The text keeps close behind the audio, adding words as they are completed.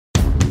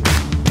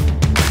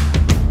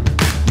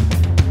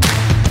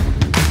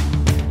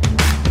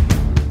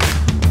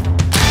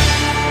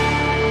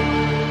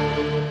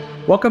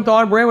Welcome to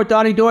On Brand with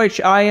Donnie Deutsch.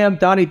 I am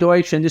Donnie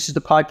Deutsch, and this is the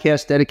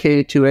podcast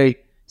dedicated to a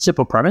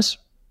simple premise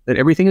that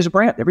everything is a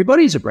brand.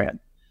 Everybody's a brand.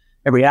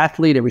 Every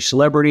athlete, every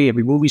celebrity,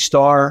 every movie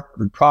star,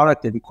 every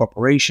product, every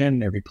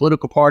corporation, every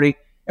political party,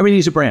 everything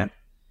is a brand.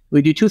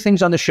 We do two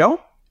things on the show.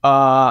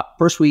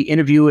 First, we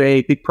interview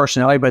a big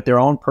personality about their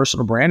own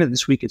personal brand, and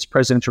this week it's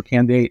presidential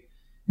candidate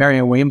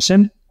Marianne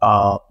Williamson.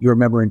 You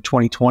remember in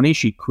 2020,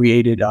 she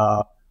created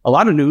a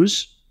lot of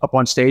news up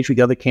on stage with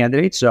the other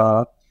candidates.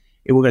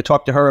 We're going to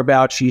talk to her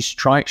about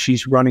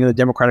she's running in the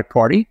Democratic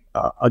Party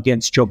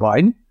against Joe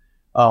Biden.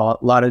 A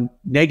lot of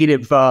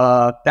negative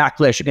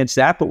backlash against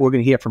that, but we're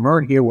going to hear from her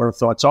and hear what her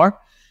thoughts are.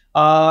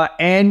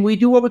 And we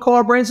do what we call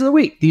our brands of the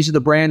week. These are the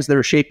brands that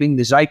are shaping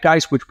the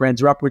zeitgeist. Which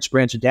brands are up, which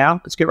brands are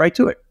down. Let's get right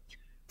to it.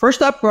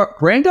 First up,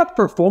 brand up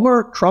for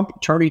former Trump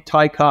attorney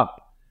Ty Cobb.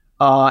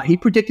 He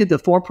predicted the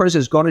former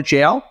president is going to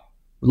jail.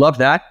 Love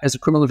that. As the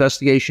criminal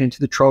investigation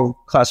into the trove of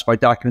classified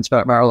documents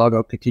about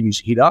Mar-a-Lago continues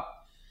to heat up.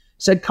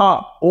 Said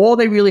Cobb, all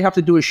they really have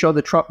to do is show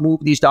that Trump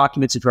moved these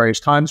documents at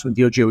various times when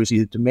DOJ was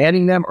either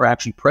demanding them or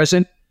actually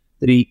present,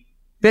 that he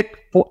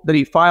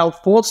filed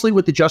falsely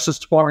with the Justice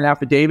Department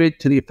affidavit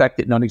to the effect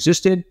that none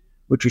existed,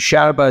 which was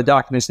shadowed by the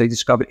documents they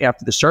discovered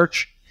after the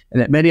search, and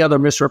that many other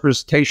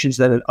misrepresentations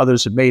that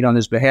others have made on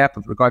his behalf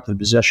with regard to the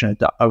possession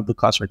of the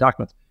classified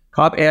documents.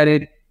 Cobb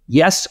added,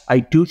 yes, I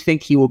do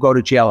think he will go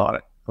to jail on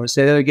it. I want to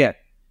say that again.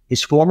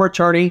 His former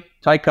attorney,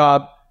 Ty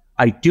Cobb,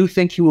 I do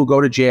think he will go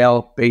to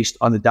jail based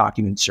on the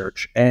document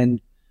search.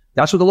 And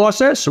that's what the law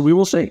says, so we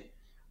will see.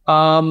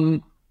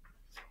 Brand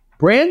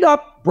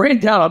down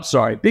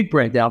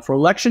for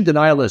election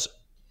denialism.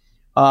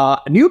 A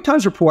New York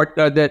Times report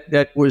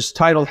that was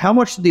titled, How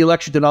Much Did the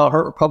Election Denial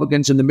Hurt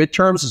Republicans in the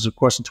Midterms? This is, of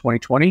course, in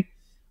 2020.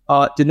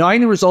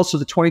 Denying the results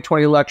of the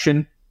 2020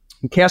 election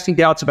and casting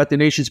doubts about the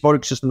nation's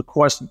voting system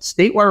cost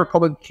statewide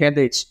Republican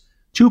candidates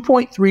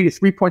 2.3 to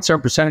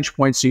 3.7 percentage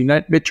points in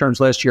the midterms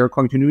last year,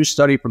 according to a new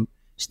study from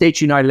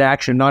States United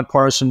Action, a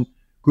nonpartisan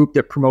group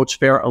that promotes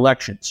fair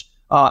elections.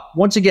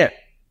 Once again,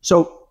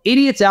 so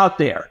idiots out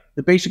there,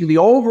 that basically the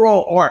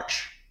overall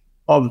arch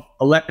of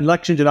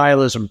election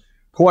denialism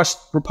cost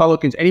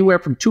Republicans anywhere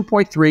from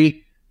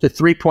 2.3 to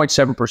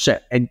 3.7%.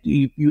 And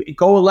if you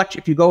go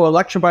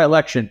election by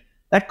election,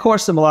 that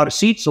costs them a lot of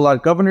seats, a lot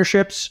of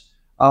governorships.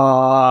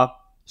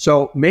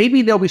 So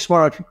maybe they'll be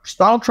smart.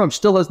 Donald Trump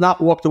still has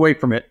not walked away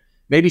from it.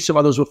 Maybe some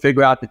others will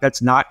figure out that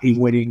that's not a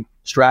winning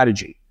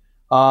strategy.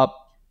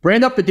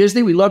 Brand up for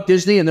Disney. We love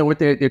Disney, and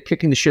they're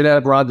kicking the shit out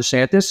of Ron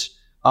DeSantis.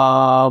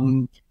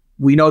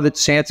 We know that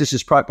DeSantis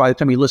is probably, by the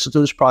time you listen to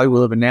this, probably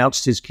will have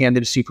announced his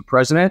candidacy for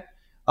president.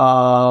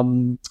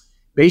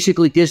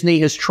 Basically, Disney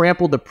has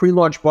trampled the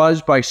pre-launch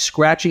buzz by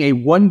scratching a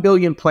 $1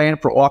 billion plan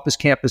for office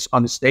campus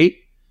on the state.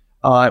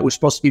 It was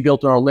supposed to be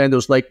built in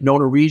Orlando's Lake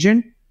Nona region.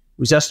 It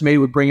was estimated it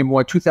would bring in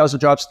more than 2,000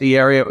 jobs to the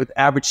area with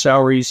average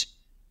salaries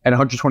at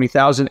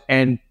 $120,000.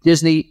 And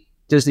Disney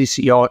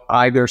CEO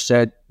Iger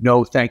said,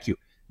 no, thank you.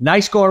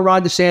 Nice going,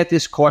 Ron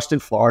DeSantis, costing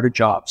Florida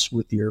jobs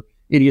with your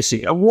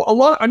idiocy.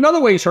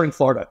 Another way he's hurting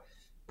Florida.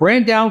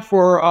 Brand down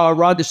for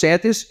Ron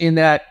DeSantis in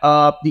that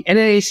the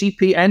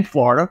NAACP and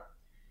Florida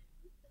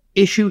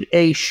issued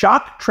a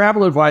shock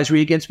travel advisory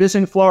against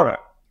visiting Florida.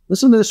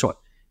 Listen to this one.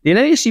 The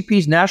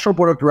NAACP's National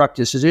Board of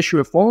Directors has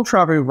issued a formal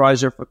travel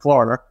advisor for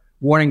Florida,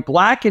 warning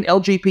Black and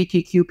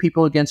LGBTQ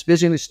people against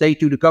visiting the state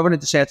due to Governor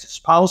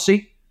DeSantis'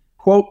 policy.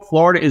 Quote,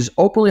 Florida is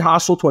openly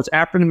hostile towards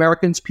African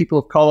Americans, people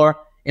of color,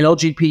 and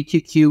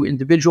LGBTQ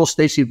individuals,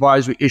 states the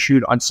advisory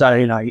issued on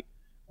Saturday night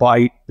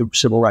by the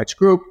civil rights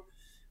group.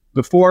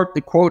 Before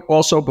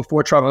traveling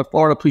to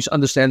Florida, please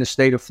understand the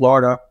state of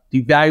Florida,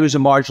 the values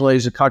and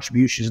marginalized and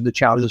contributions and the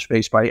challenges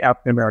faced by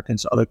African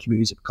Americans and other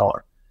communities of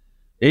color.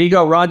 There you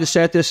go, Ron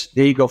DeSantis.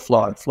 There you go,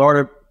 Florida.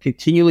 Florida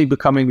continually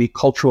becoming the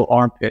cultural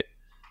armpit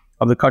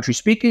of the country.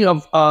 Speaking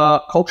of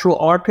cultural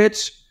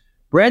armpits,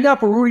 brand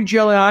out for Rudy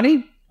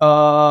Giuliani.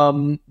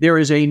 There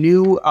is a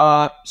new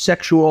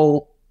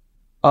sexual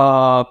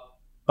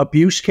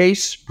abuse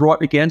case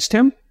brought against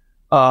him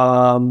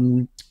by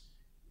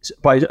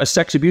a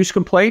sex abuse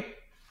complaint.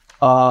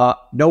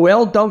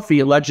 Noelle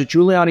Dunphy alleged that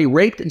Giuliani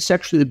raped and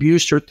sexually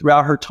abused her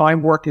throughout her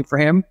time working for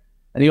him,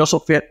 and he also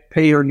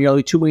paid her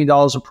nearly $2 million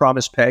in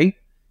promised pay.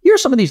 Here are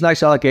some of these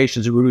nice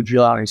allegations of Rudy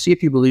Giuliani. See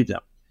if you believe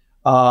them.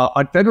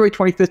 On February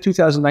 25th,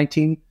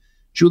 2019,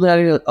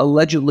 Giuliani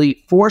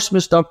allegedly forced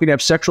Ms. Dunphy to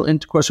have sexual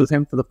intercourse with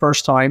him for the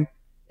first time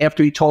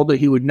after he told her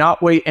he would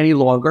not wait any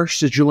longer. She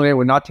says Giuliani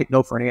would not take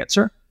no for an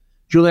answer.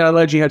 Giuliani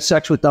allegedly had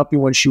sex with Dunphy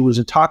when she was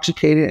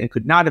intoxicated and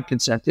could not have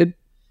consented,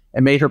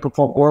 and made her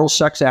perform oral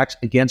sex acts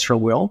against her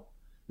will.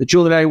 The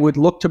Giuliani would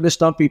look to Ms.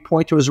 Dunphy,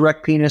 point to his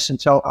erect penis, and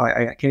tell,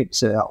 I can't even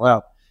say that out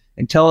loud,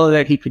 and tell her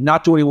that he could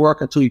not do any work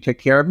until you take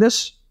care of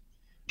this.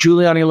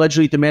 Giuliani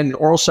allegedly demanded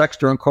oral sex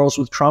during calls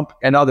with Trump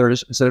and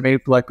others instead of making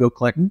it like Bill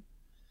Clinton.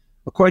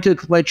 According to the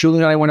complaint,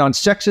 Giuliani went on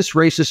sexist,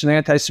 racist, and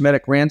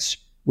anti-Semitic rants,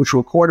 which were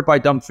recorded by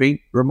Dunphy.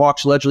 The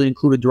remarks allegedly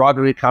included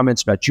derogatory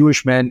comments about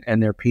Jewish men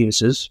and their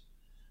penises.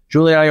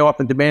 Giuliani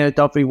often demanded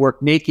that Dunphy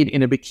work naked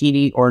in a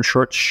bikini or in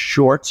short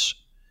shorts.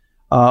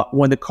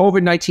 When the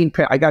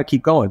COVID-19, I got to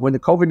keep going. When the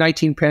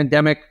COVID-19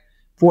 pandemic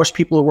forced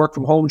people to work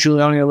from home,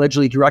 Giuliani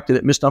allegedly directed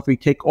that Ms. Dunphy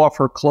take off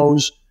her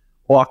clothes,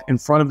 walk in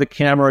front of the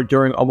camera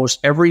during almost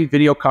every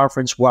video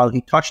conference while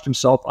he touched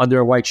himself under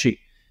a white sheet.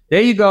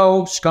 There you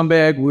go,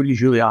 scumbag Rudy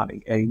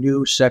Giuliani, a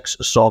new sex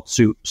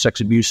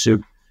abuse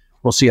suit.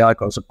 We'll see how it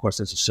goes. Of course,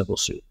 it's a civil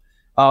suit.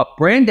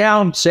 Brand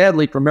down,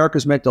 sadly, for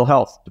America's mental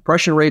health.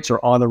 Depression rates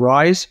are on the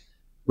rise.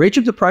 Rates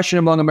of depression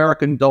among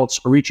American adults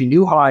are reaching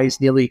new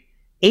highs. Nearly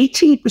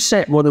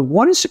 18%, more than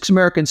 1 in 6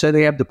 Americans say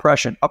they have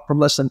depression, up from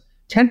less than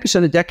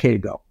 10% a decade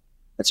ago.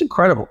 That's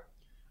incredible.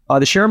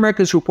 The share of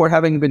Americans who report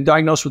having been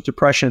diagnosed with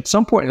depression at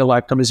some point in their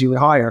lifetime is even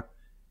higher,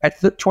 at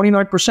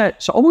 29%.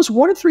 So almost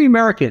 1 in 3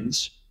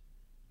 Americans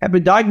have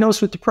been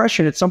diagnosed with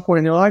depression at some point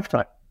in their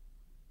lifetime.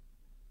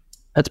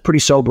 That's pretty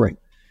sobering.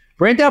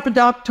 Brand down for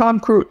Ted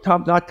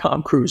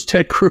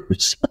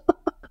Cruz.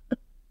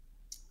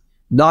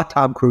 Not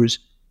Tom Cruise,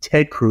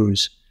 Ted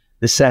Cruz,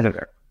 the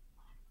senator.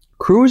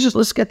 Cruz,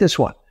 let's get this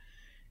one,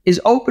 is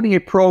opening a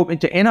probe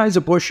into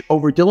Anheuser-Busch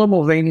over Dylan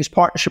Mulvaney's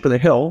partnership with The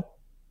Hill.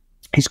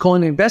 He's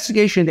calling an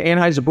investigation into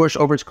Anheuser-Busch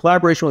over its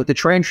collaboration with the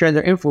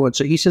transgender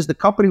influencer. He says the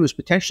company was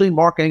potentially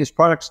marketing its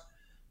products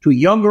to a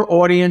younger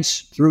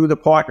audience through the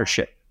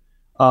partnership.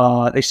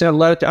 They sent a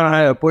letter to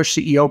Anheuser-Busch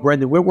CEO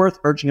Brendan Whitworth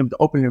urging him to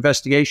open an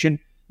investigation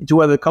into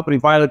whether the company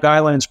violated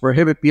guidelines to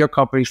prohibit beer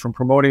companies from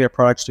promoting their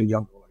products to a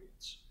younger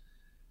audience.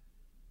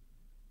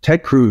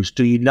 Ted Cruz,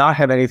 do you not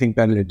have anything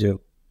better to do?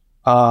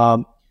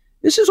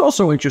 This is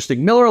also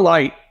interesting. Miller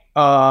Lite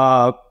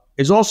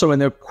is also in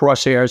the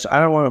crosshairs. I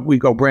don't want to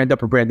go brand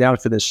up or brand down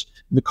for this.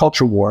 The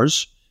culture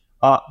wars.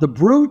 The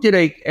Brew did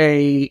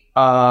a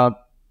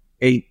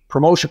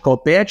promotion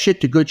called "Bad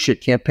Shit to Good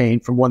Shit" campaign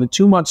from more than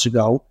 2 months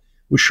ago,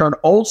 which turned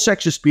old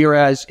sexist beer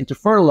ads into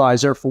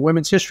fertilizer for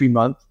Women's History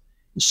Month,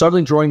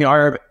 suddenly drawing the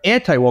ire of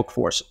anti-woke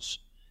forces.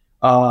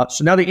 So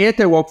now the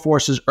anti-woke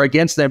forces are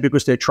against them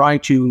because they're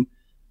trying to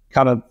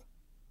kind of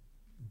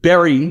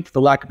bury,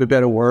 for lack of a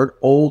better word,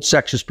 old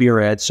sexist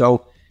beer ads.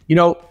 So,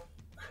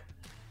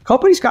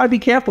 companies got to be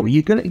careful.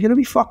 You're gonna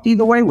be fucked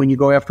either way when you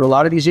go after a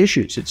lot of these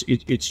issues.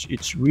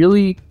 It's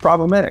really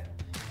problematic.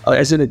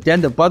 As an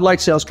addendum, Bud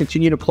Light sales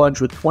continue to plunge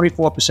with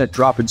 24%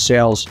 drop in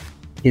sales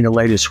in the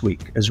latest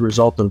week as a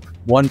result of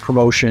one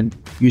promotion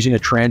using a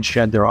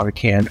transgender on a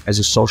can as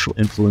a social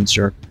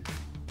influencer.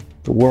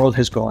 The world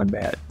has gone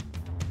mad.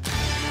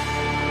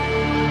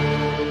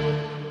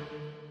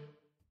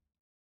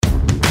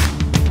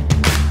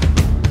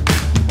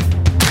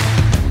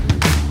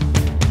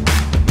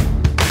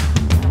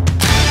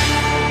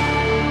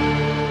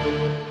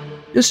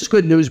 This is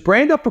good news.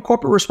 Brand up for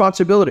corporate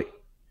responsibility.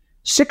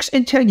 6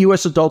 in 10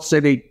 U.S. adults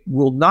say they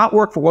will not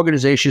work for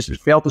organizations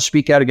that fail to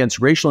speak out against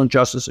racial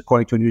injustice,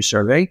 according to a new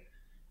survey.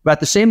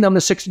 About the same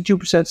number,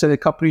 62% say that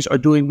companies are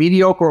doing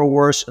mediocre or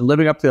worse and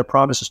living up to their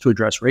promises to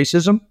address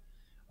racism.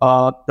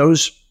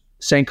 Those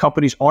saying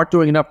companies aren't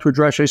doing enough to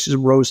address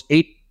racism rose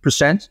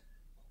 8%,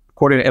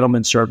 according to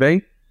Edelman's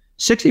survey.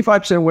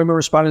 65% of women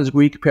responded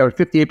agree, compared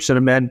with 58%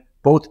 of men,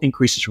 both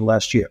increases from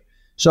last year.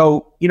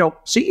 So,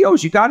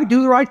 CEOs, you got to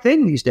do the right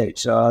thing these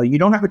days. You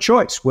don't have a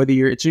choice, whether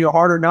it's in your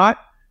heart or not.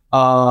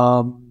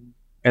 And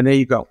there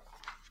you go.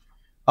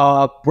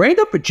 Brand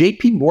up for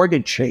JP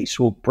Morgan Chase.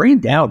 Well,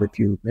 brand down if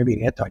you're maybe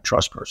an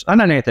antitrust person. I'm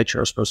not an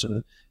antitrust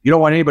person. You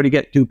don't want anybody to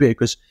get too big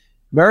because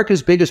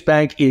America's biggest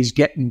bank is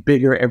getting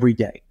bigger every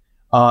day.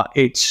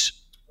 It's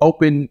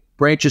opened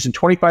branches in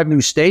 25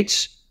 new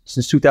states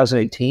since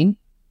 2018.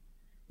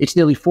 Its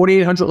nearly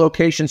 4,800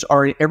 locations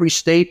are in every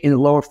state in the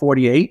lower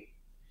 48.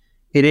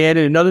 It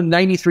added another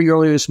 93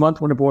 earlier this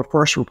month when it bought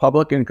First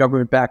Republic in a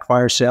government-backed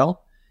fire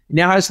sale. It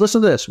now has,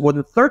 listen to this, more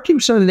than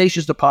 13% of the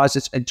nation's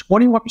deposits and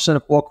 21%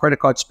 of all credit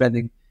card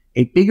spending,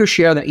 a bigger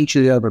share than each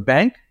of the other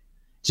banks.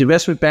 Its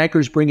investment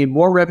bankers bring in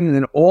more revenue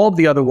than all of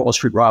the other Wall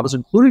Street robbers,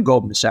 including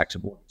Goldman Sachs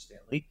and Morgan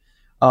Stanley.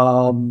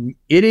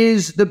 It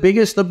is the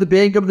biggest of the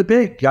big of the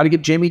big. Got to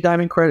give Jamie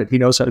Dimon credit. He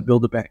knows how to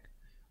build a bank.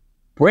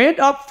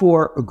 Brand up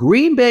for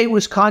Green Bay,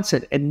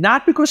 Wisconsin, and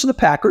not because of the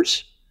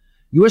Packers.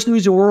 U.S.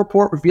 News & World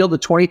Report revealed the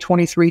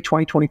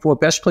 2023-2024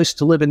 best place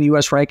to live in the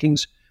U.S.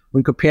 rankings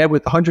when compared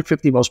with the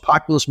 150 most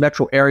populous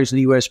metro areas in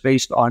the U.S.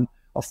 based on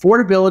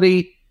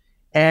affordability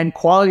and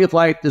quality of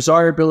life,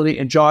 desirability,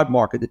 and job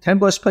market. The 10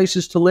 best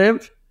places to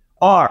live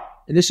are,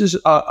 and this is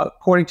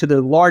according to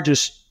the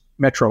largest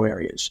metro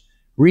areas,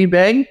 Green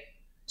Bay.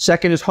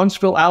 Second is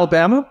Huntsville,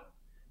 Alabama.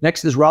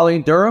 Next is Raleigh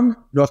and Durham,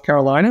 North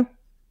Carolina.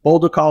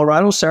 Boulder,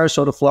 Colorado.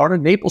 Sarasota, Florida.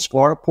 Naples,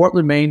 Florida.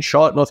 Portland, Maine.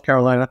 Charlotte, North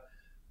Carolina.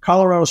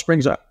 Colorado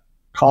Springs,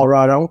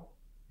 Colorado.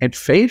 And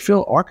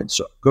Fayetteville,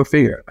 Arkansas. Go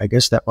figure. I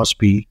guess that must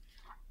be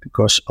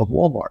because of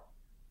Walmart.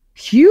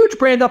 Huge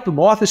brand up to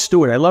Martha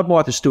Stewart. I love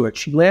Martha Stewart.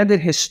 She landed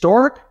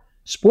historic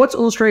Sports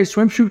Illustrated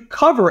swimsuit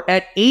cover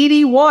at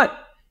 81.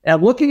 And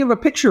I'm looking at a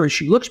picture and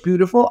she looks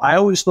beautiful. I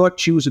always thought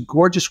she was a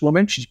gorgeous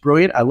woman. She's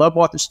brilliant. I love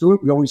Martha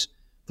Stewart. We always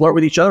flirt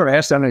with each other. I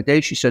asked her on a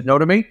date. She said no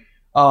to me.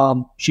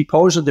 She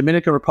posed in the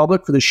Dominican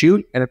Republic for the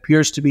shoot and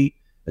appears to be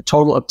a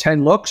total of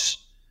 10 looks.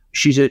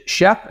 She's a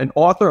chef, an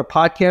author, a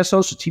podcast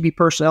host, a TV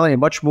personality,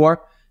 and much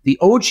more. The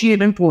OG of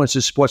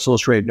influencers, Sports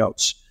Illustrated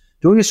notes.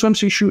 Doing a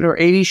swimsuit shoot in her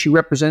 80s, she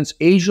represents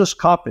ageless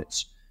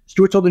confidence.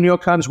 Stewart told the New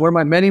York Times, one of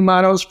my many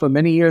mottos for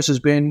many years has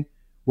been,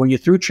 when you're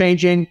through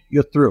changing,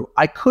 you're through.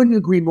 I couldn't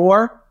agree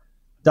more.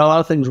 Done a lot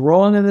of things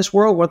wrong in this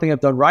world. One thing I've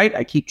done right,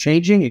 I keep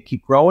changing and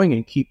keep growing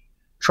and keep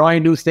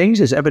trying new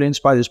things, as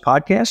evidenced by this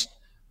podcast.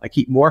 I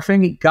keep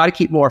morphing. You got to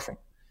keep morphing.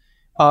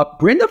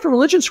 Brenda for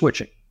religion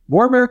switching.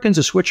 More Americans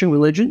are switching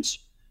religions.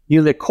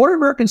 Nearly a quarter of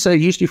Americans say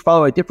they used to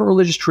follow a different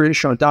religious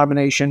tradition or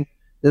domination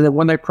than the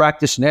one they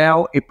practice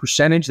now, a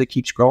percentage that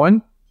keeps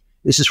growing.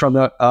 This is from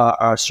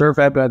a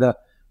survey by the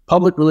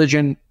Public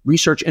Religion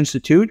Research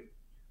Institute.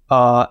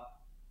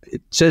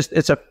 It says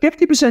it's a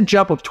 50%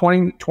 jump of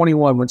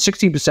 2021 when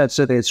 16%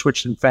 said they had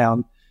switched and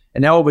found,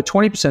 and now over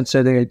 20%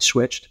 said they had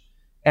switched.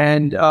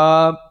 And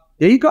there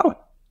you go.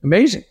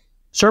 Amazing.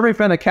 Survey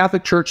found the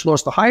Catholic Church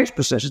lost the highest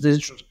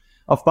percentage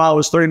of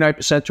followers,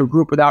 39%, to a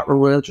group without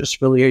religious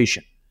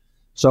affiliation.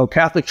 So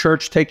Catholic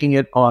Church taking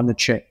it on the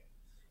chin.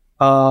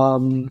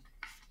 Brand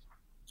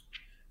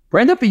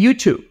up for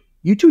YouTube.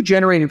 YouTube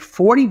generated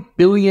 $40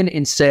 billion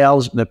in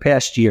sales in the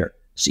past year.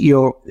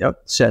 CEO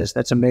says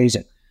that's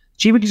amazing.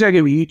 Chief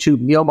Executive of YouTube,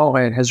 Neil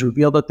Mohan, has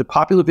revealed that the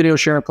popular video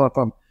sharing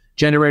platform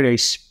generated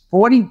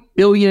 $40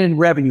 billion in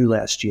revenue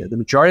last year. The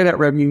majority of that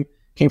revenue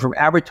came from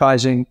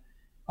advertising.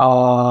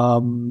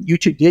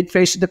 YouTube did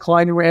face a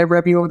decline in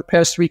revenue over the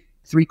past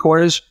three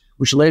quarters,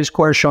 which the latest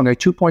quarter showing a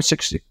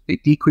 2.6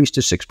 decrease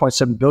to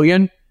 6.7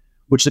 billion,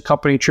 which the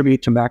company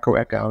attributed to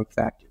macroeconomic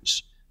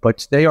factors.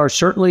 But they are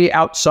certainly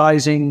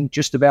outsizing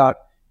just about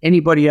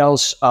anybody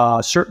else,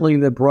 certainly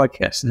the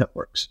broadcast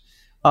networks.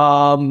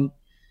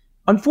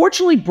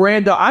 Unfortunately,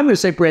 I'm going to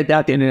say brand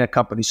out the internet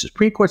companies. The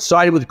Supreme Court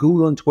sided with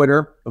Google and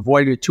Twitter,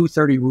 avoiding a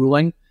 230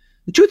 ruling.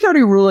 The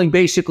 230 ruling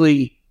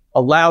basically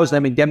allows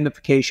them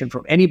indemnification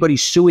from anybody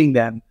suing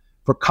them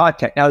for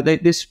content. Now,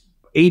 this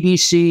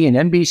ABC and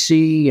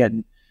NBC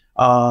and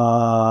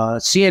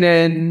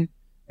CNN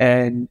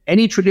and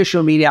any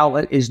traditional media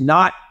outlet is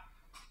not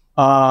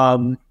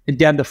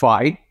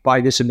indemnified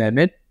by this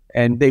amendment,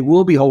 and they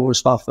will be held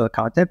responsible for the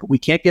content, but we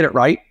can't get it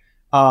right.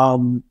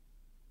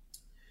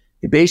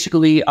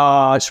 Basically,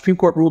 Supreme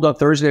Court ruled on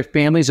Thursday that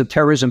families of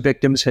terrorism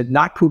victims had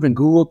not proven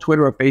Google,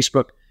 Twitter, or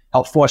Facebook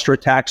helped foster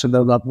attacks on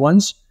their loved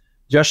ones.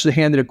 Justice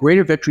handed a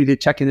greater victory to the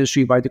tech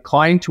industry by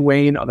declining to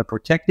weigh in on the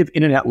protective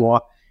internet law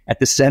at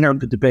the center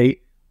of the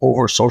debate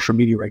over social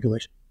media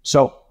regulation.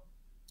 So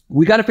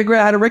we got to figure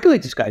out how to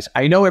regulate these guys.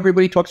 I know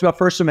everybody talks about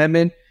First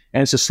Amendment,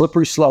 and it's a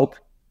slippery slope,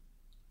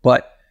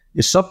 but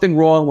there's something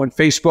wrong when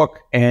Facebook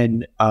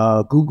and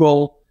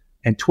Google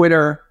and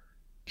Twitter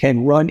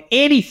can run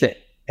anything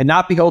and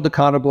not be held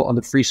accountable on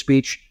the free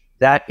speech.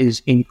 That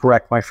is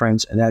incorrect, my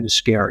friends, and that is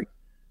scary.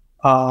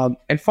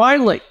 And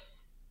finally,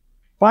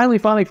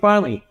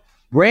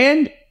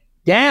 brand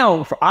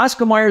down for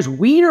Oscar Mayer's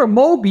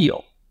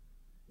Wienermobile.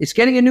 It's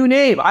getting a new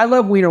name. I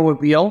love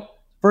Wienermobile.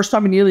 First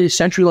time in nearly a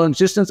century-long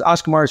existence,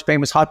 Oscar Mayer's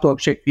famous hot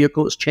dog-shaped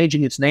vehicle is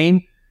changing its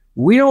name.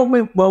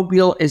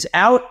 Wienermobile is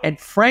out and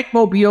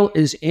Frankmobile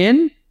is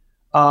in.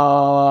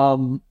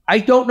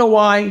 I don't know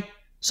why.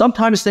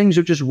 Sometimes things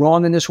are just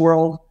wrong in this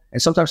world,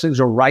 and sometimes things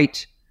are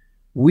right.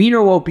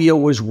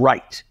 Wienermobile was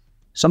right.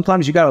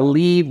 Sometimes you got to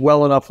leave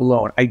well enough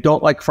alone. I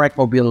don't like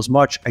Frankmobile as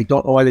much. I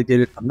don't know why they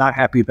did it. I'm not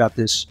happy about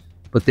this,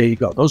 but there you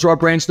go. Those are our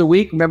brands of the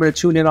week. Remember to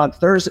tune in on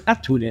Thursday.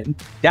 Not tune in,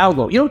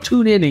 download. You don't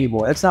tune in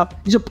anymore. These are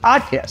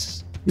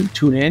podcasts. You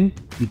tune in,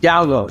 you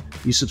download,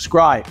 you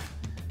subscribe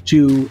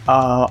to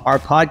our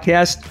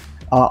podcast.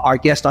 Our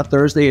guest on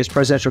Thursday is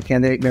presidential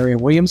candidate Marianne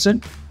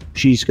Williamson.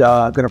 She's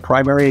going to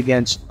primary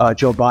against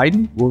Joe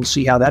Biden. We'll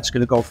see how that's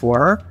going to go for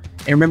her.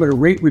 And remember to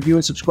rate, review,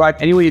 and subscribe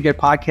anywhere you get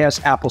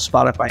podcasts, Apple,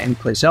 Spotify, any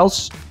place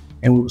else.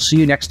 And we will see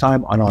you next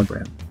time on On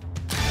Brand.